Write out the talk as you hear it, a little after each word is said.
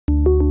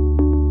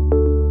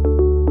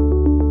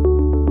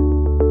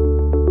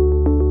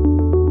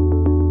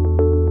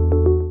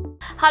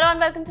Hello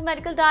and welcome to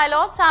Medical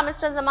Dialogues. I'm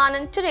Mr. Zaman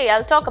and today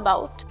I'll talk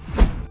about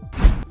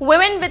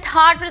women with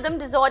heart rhythm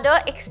disorder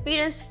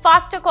experience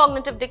faster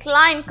cognitive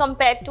decline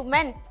compared to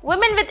men.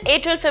 Women with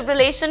atrial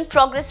fibrillation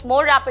progress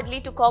more rapidly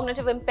to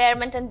cognitive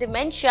impairment and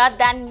dementia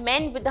than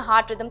men with the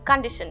heart rhythm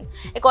condition,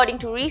 according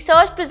to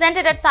research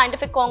presented at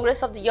Scientific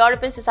Congress of the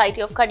European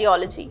Society of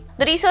Cardiology.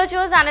 The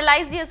researchers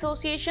analyzed the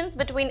associations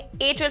between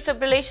atrial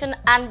fibrillation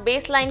and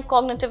baseline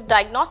cognitive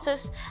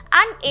diagnosis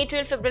and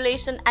atrial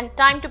fibrillation and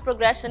time to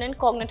progression in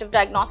cognitive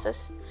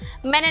diagnosis.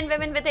 Men and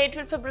women with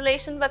atrial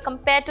fibrillation were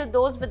compared to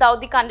those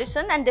without the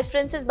condition and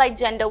differences by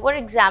gender were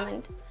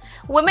examined.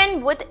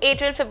 Women with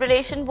atrial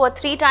fibrillation were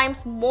 3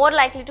 times more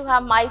likely to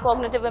have mild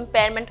cognitive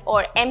impairment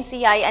or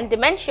MCI and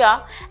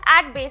dementia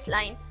at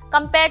baseline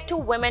compared to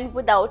women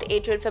without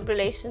atrial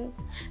fibrillation.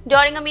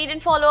 During a median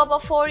follow-up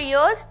of 4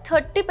 years,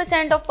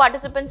 30% of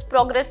participants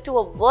progressed to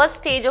a worse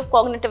stage of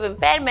cognitive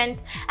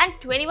impairment and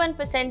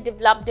 21%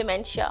 developed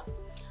dementia.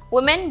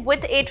 Women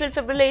with atrial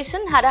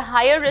fibrillation had a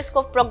higher risk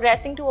of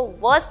progressing to a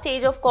worse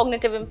stage of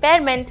cognitive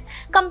impairment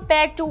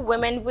compared to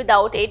women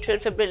without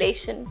atrial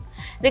fibrillation.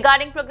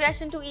 Regarding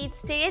progression to each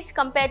stage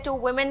compared to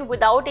women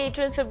without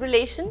atrial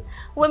fibrillation,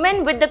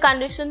 women with the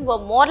condition were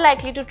more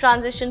likely to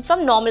transition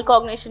from normal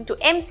cognition to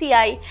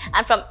MCI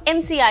and from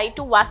MCI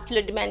to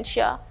vascular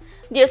dementia.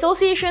 The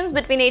associations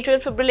between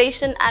atrial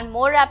fibrillation and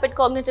more rapid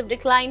cognitive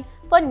decline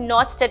were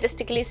not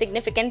statistically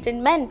significant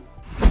in men.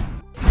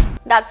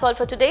 That's all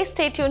for today.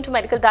 Stay tuned to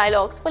Medical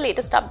Dialogues for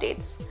latest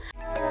updates.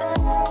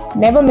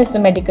 Never miss a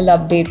medical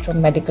update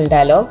from Medical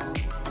Dialogues.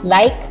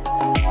 Like,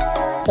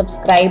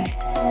 subscribe,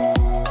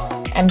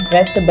 and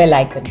press the bell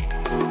icon.